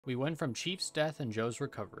We went from Chief's death and Joe's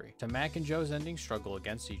recovery, to Mac and Joe's ending struggle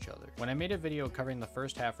against each other. When I made a video covering the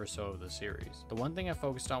first half or so of the series, the one thing I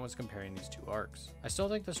focused on was comparing these two arcs. I still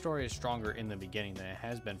think the story is stronger in the beginning than it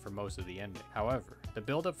has been for most of the ending. However, the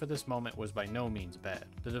build-up for this moment was by no means bad.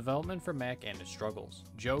 The development for Mac and his struggles,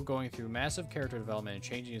 Joe going through massive character development and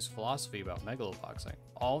changing his philosophy about megaloboxing,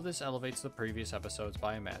 all of this elevates the previous episodes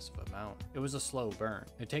by a massive amount. It was a slow burn.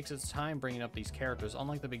 It takes its time bringing up these characters,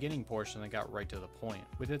 unlike the beginning portion that got right to the point,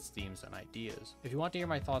 with its themes and ideas. If you want to hear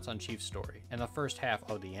my thoughts on Chief's story and the first half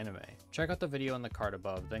of the anime, check out the video in the card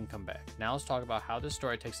above, then come back. Now let's talk about how this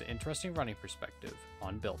story takes an interesting running perspective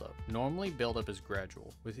on build-up. Normally, build-up is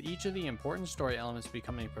gradual, with each of the important story elements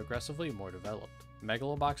becoming progressively more developed.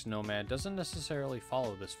 Megalobox Nomad doesn't necessarily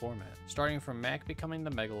follow this format. Starting from Mac becoming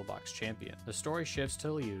the Megalobox champion, the story shifts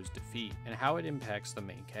to Liu's defeat and how it impacts the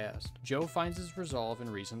main cast. Joe finds his resolve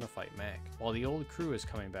and reason to fight Mac, while the old crew is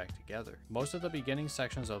coming back together. Most of the beginning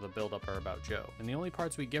sections of the build-up are about Joe, and the only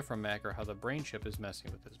parts we get from Mac are how the brain chip is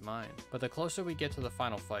messing with his mind. But the closer we get to the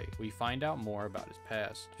final fight, we find out more about his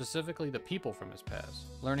past, specifically the people from his past,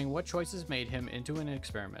 learning what choices made him into an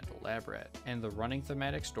experimental lab rat, and the running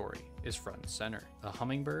thematic story is front and center. The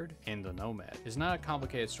Hummingbird and the Nomad is not a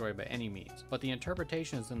complicated story by any means, but the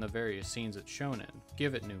interpretations in the various scenes it's shown in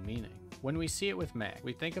give it new meaning. When we see it with Mac,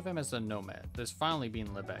 we think of him as the Nomad that's finally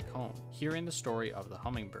being led back home, hearing the story of the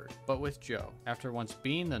Hummingbird. But with Joe, after once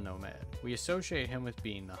being the Nomad, we associate him with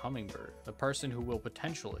being the Hummingbird, the person who will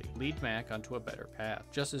potentially lead Mac onto a better path,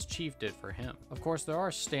 just as Chief did for him. Of course, there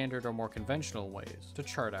are standard or more conventional ways to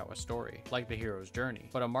chart out a story, like the hero's journey,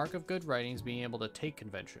 but a mark of good writing is being able to take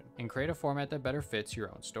convention and create a format that better fits your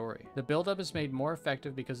own story. The build-up is made more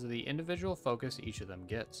effective because of the individual focus each of them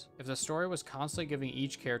gets. If the story was constantly giving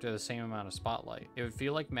each character the same amount of spotlight, it would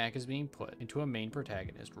feel like Mac is being put into a main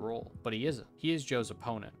protagonist role. But he isn't. He is Joe's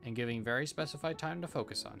opponent, and giving very specified time to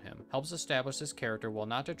focus on him helps establish this character while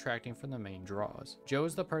not detracting from the main draws. Joe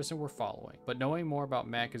is the person we're following, but knowing more about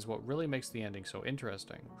Mac is what really makes the ending so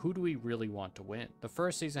interesting. Who do we really want to win? The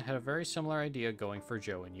first season had a very similar idea going for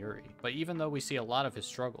Joe and Yuri, but even though we see a lot of his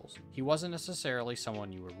struggles, he wasn't necessarily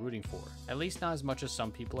someone you were rooting for, at least not as much as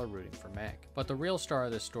some people are rooting for Mac. But the real star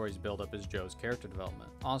of this story's build-up is Joe's character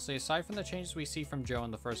development. Honestly, aside from the changes we see from Joe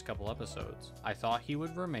in the first couple episodes, I thought he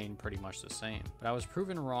would remain pretty much the same, but I was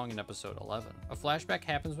proven wrong in episode 11. A flashback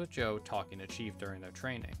happens with Joe talking to Chief during their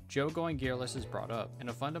training. Joe going gearless is brought up, and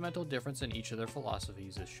a fundamental difference in each of their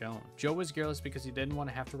philosophies is shown. Joe was gearless because he didn't want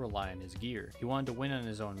to have to rely on his gear. He wanted to win on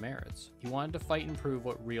his own merits. He wanted to fight and prove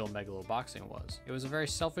what real megaloboxing was. It was a very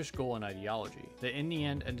selfish goal and ideology that in the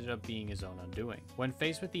end ended up being his own undoing. When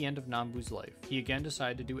faced with the end of Nambu's life, he again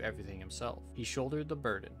decided to do everything himself. He shouldered the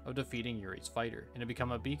burden of defeating Yuri's fighter, and to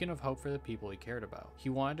become a beacon of hope for the people he cared about. He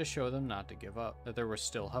wanted to show them not to give up, that there was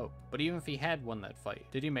still hope. But even if he had won that fight,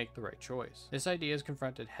 did he make the right choice? This idea is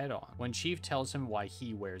confronted head on when Chief tells him why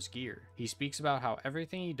he wears gear. He speaks about how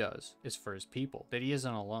everything he does is for his people, that he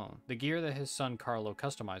isn't alone. The gear that his son Carlo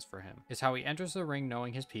customized for him is how he enters the ring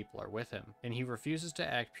knowing his people are with him, and he refuses to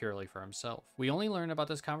act purely for himself. We only learn about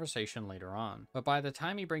this conversation later on, but by the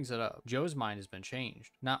time he brings it up, Joe's mind has been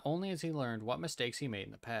changed. Not only has he learned what mistakes he made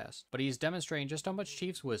in the past, but he's demonstrating just how much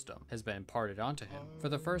Chief's wisdom has been imparted onto him. For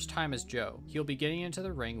the first time as Joe, he'll be getting into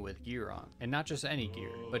the ring with gear on, and not just any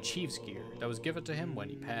gear, but Chief's gear that was given to him when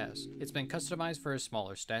he passed. It's been customized for his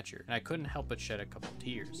smaller stature, and I couldn't help but shed a couple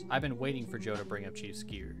tears. I've been waiting for Joe to bring up Chief's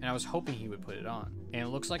gear, and I was hoping he would put it on, and it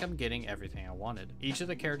looks like I'm getting everything I wanted. Each of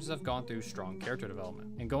the characters have gone through strong character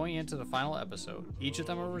development, and going into the final episode, each of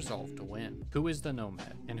them are resolved to win. Who is the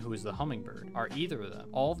Nomad, and who is the Hummingbird? Are either of them?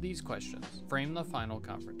 All of these questions frame the final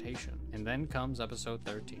confrontation, and then comes episode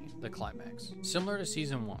 13, the climax. Similar to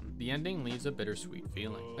season 1, the ending leaves a bittersweet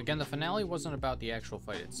feeling. Again, the finale wasn't about the actual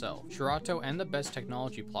fight itself. Shirato and the best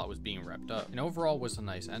technology plot was being wrapped up, and overall was a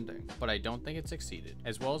nice ending, but I don't think it succeeded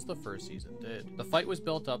as well as the first season did. The fight was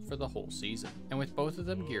built up for the whole season, and with both of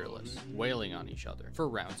them gearless, wailing on each other for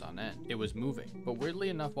rounds on end. It was moving, but weirdly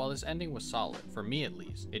enough, while this ending was solid, for me at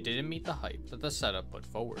least, it didn't meet the hype that the setup put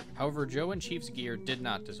forward. However, Joe and Chief's gear did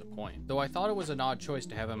not disappoint, though I thought it was an odd choice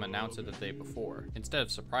to have him announce it the day before, instead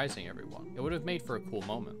of surprising everyone. It would have made for a cool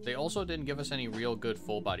moment. They also didn't give us any real good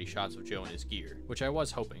full body shots of Joe and his gear, which I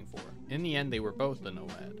was hoping for. In the end, they were both the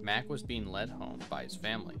Nomad. Mac was being led home by his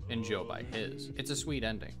family, and Joe by his. It's a sweet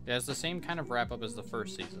ending. It has the same kind of wrap up as the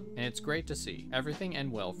first season, and it's great to see everything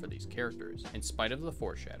end well for these characters, in spite of the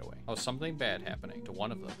foreshadowing of something bad happening to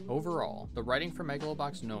one of them. Overall, the writing for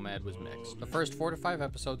Megalobox Nomad was mixed. The first 4 to 5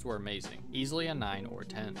 episodes were amazing, easily a 9 or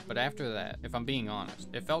 10, but after that, if I'm being honest,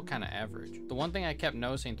 it felt kinda average. The one thing I kept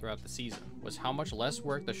noticing throughout the season was how much less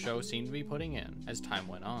work the show seemed to be putting in as time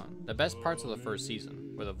went on. The best parts of the first season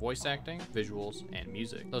were the voice acting, visuals, and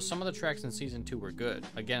music. Though some of the tracks in season 2 were good,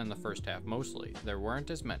 again in the first half mostly, there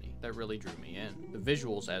weren't as many that really drew me in. The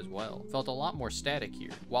visuals as well felt a lot more static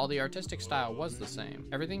here. While the artistic style was the same,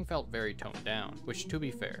 everything felt very toned down, which to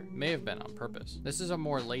be fair, may have been on purpose. This is a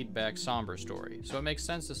more laid-back, somber story, so it makes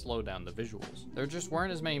sense to slow down the visuals. There just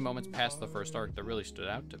weren't as many moments past the first arc that really stood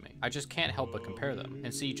out to me. I just can't help but compare them,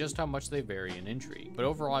 and see just how much they vary in intrigue, but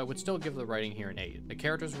overall I would still give the writing here an 8. The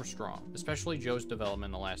characters were strong, especially Joe's development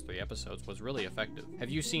in the last 3 episodes was really effective. Have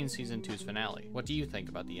you seen season 2's finale? What do you think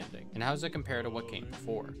about the ending? And how does it compare to what came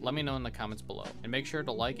before? Let me know in the comments below, and make sure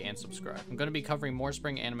to like and subscribe. I'm going to be covering more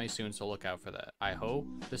spring anime soon, so look out for that. I hope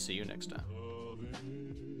to see you next time.